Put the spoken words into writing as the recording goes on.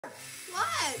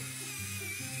What?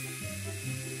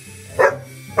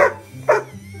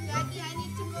 Jackie, I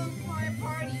need to go for a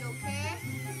party, okay?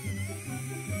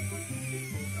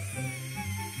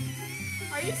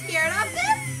 Are you scared of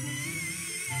this?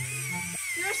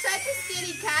 You're such a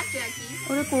scaredy cat, Jackie.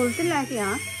 ओरे कोल से लाके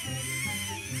आ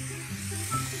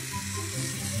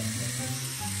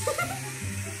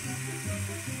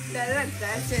डर लगता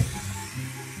है ऐसे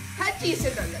हर चीज से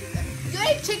डर लगता है You're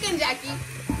a chicken, Jackie.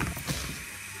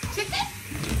 Chicken?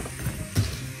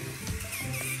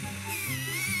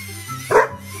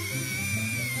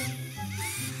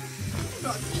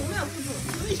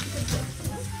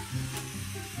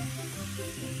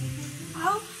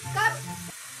 आओ, come.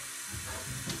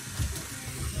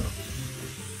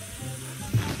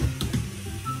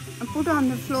 Put on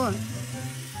the floor.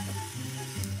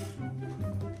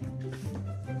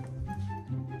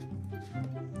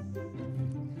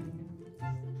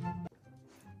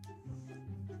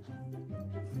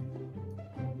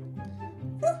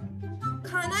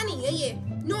 खाना नहीं है ये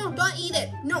No, don't eat it.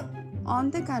 No.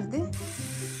 On ते कर दे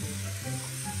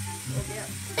हो गया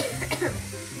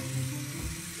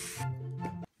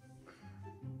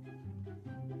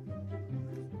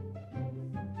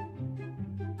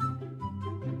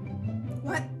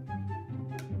What?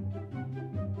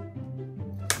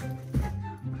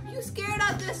 Are you scared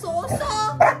of this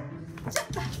also?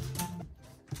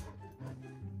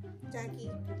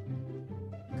 Jackie.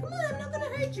 Come on, I'm not gonna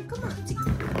hurt you. Come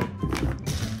on.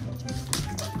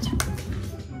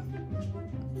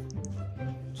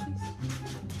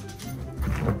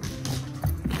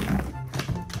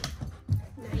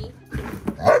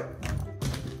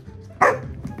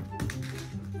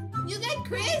 You get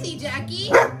crazy,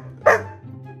 Jackie.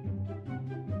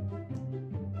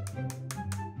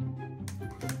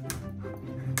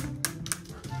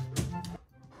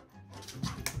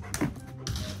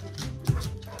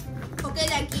 Okay,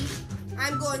 Jackie.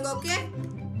 I'm going, okay?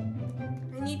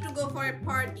 I need to go for a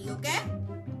party, okay?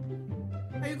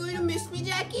 Are you going to miss me,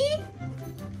 Jackie?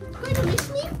 Going to miss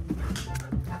me?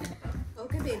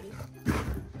 Okay, baby.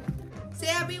 Say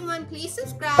everyone, please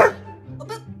subscribe. Oh,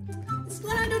 but it's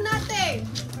gonna do nothing.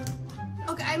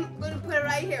 Okay, I'm gonna put it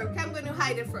right here. Okay, I'm gonna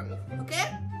hide it from you. Okay?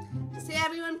 Say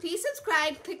everyone, please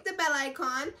subscribe. Click the bell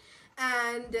icon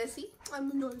and see,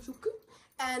 I'm not so good.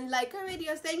 And like our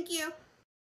videos. Thank you.